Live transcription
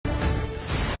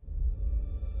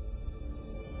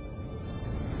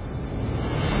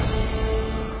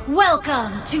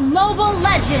Welcome to Mobile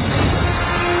Legends!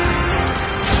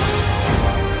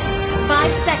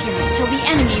 5 seconds till the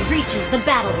enemy reaches the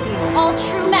battlefield. All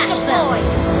troops smash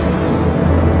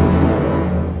deployed.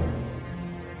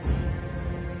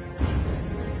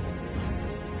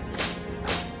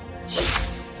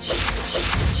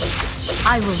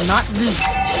 I will not lose.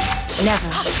 Never.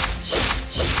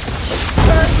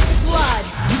 First blood.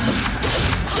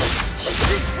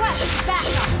 Request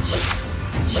backup.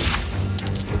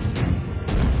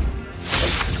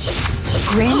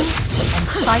 Grin and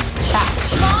fight back.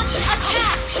 Launch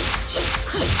attack.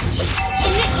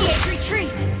 Initiate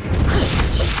retreat.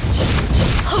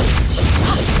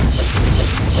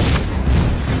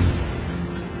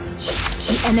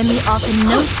 The enemy often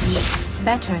knows you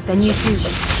better than you do.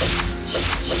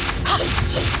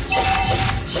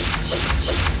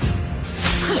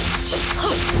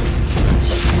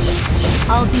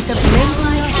 I'll be the blade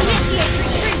in your hand. Initiate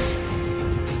retreat.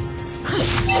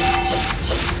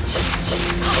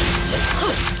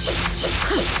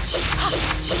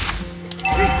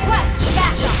 Request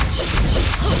backup.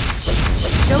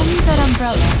 Show me that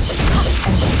umbrella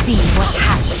and see what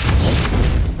happens.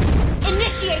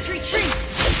 Initiate retreat.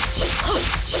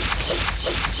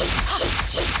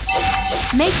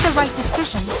 Make the right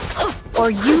decision,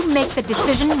 or you make the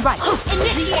decision right.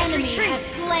 Initiate the enemy retreat. Has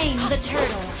slain the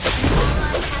turtle.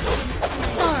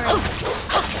 Sorry.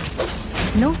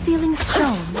 No feelings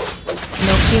shown,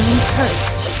 no feelings hurt.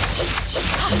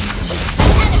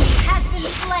 An enemy has been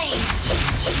slain.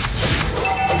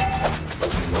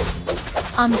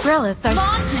 Umbrellas are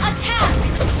launch sweet, attack,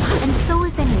 and so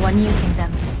is anyone using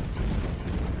them.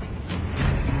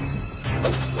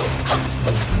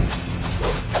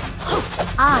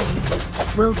 I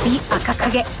will be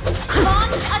Akakage.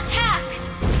 launch attack,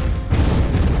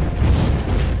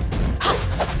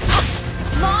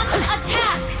 launch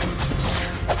attack.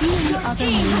 See any Your other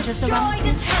team has ninjas around? destroyed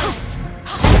a turret.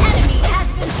 An enemy has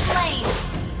been slain.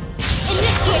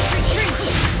 Initiate retreat.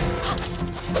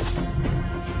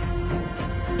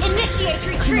 Initiate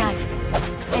retreat. Tonight,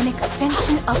 an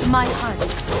extension of my heart.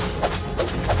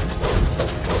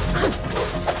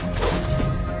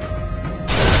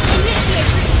 Initiate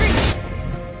retreat.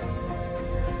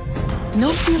 No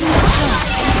feelings shown,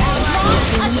 no Launch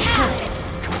feelings attack. hurt.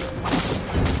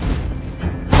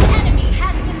 An enemy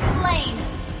has been slain.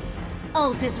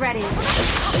 Ult is ready. You have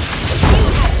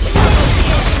slain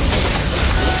him.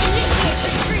 Initiate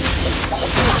retreat.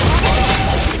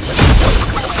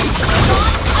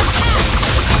 Launch attack.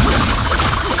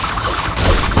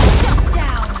 Shut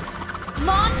down.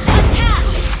 Launch attack.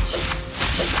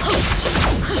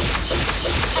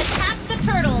 Attack the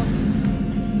turtle.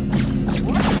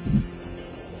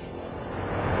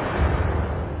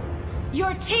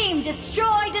 Your team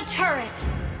destroyed a turret.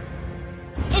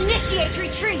 Initiate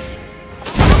retreat.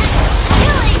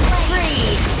 Killing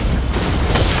spree.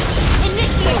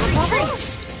 Initiate retreat.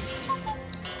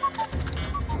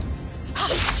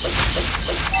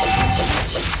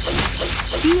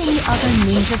 See any other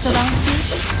ninjas around here?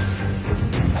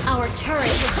 Our turret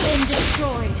has been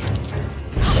destroyed.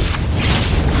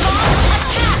 Launch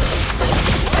attack.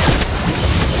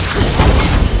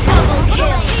 Double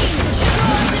kill. Team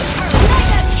destroyed the turret.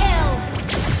 Mega kill.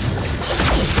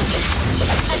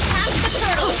 Attack the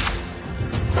turtle.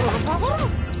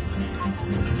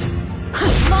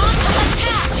 Launch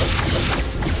attack.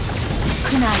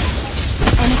 Tonight,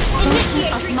 an extension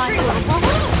Initiate of my retreat. heart.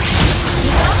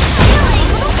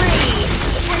 Killing spree.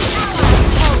 An ally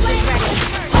always ready.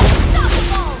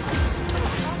 Unstoppable.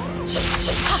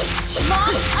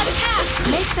 Launch attack.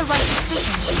 Make the right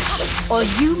decision, or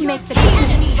you make the Team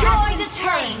decision. destroyed a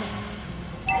turret.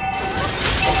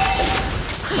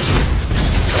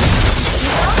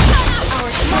 Our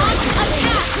launch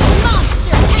attack.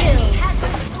 Monster kill has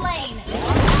been slain.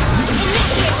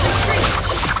 Initiate retreat.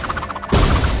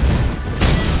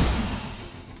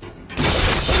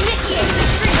 Initiate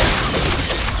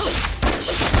retreat.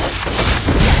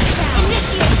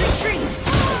 Initiate retreat.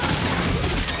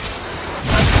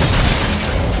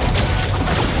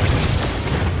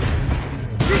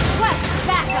 Request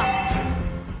backup.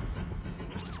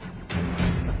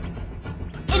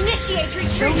 Initiate Show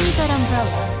me retreat. that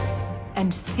umbrella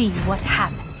and see what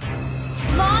happens.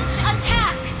 Launch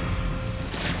attack.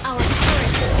 Our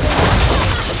turret has been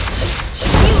destroyed.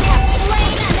 You have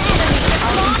slain an enemy.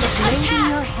 I'll be Launch the blade in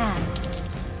your attack. hand.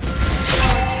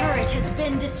 Our turret has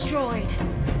been destroyed.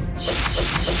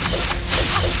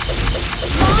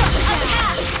 Launch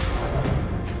attack.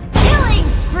 Killing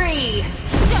spree.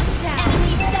 Shut down.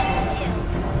 Enemy double kill.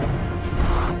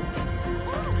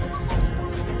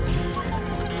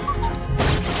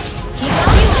 You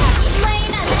have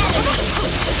slain an enemy.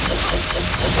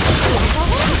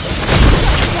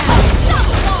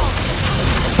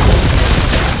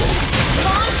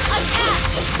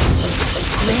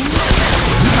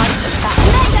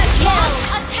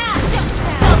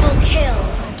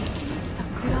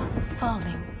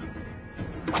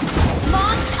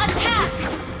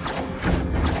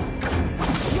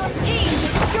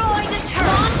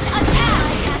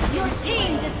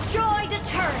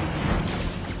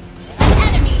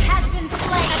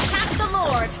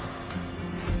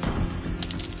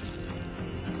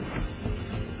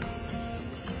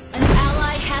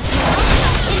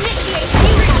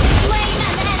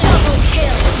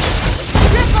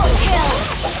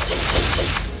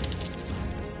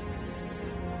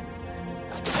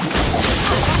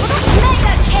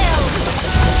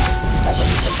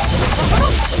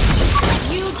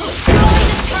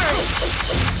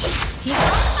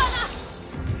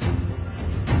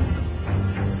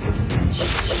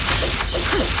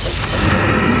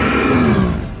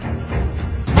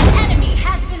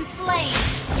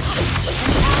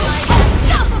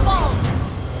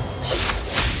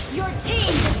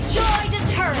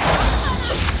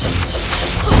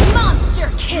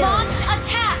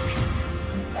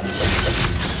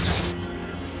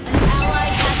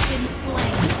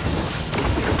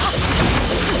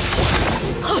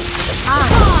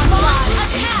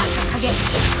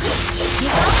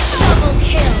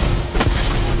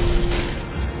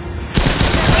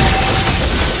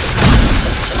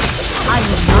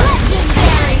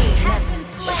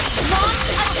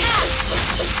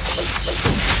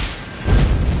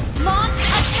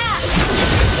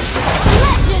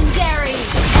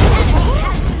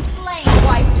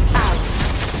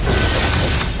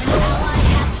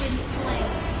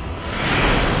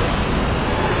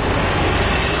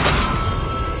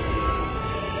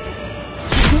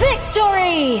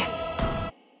 Victory!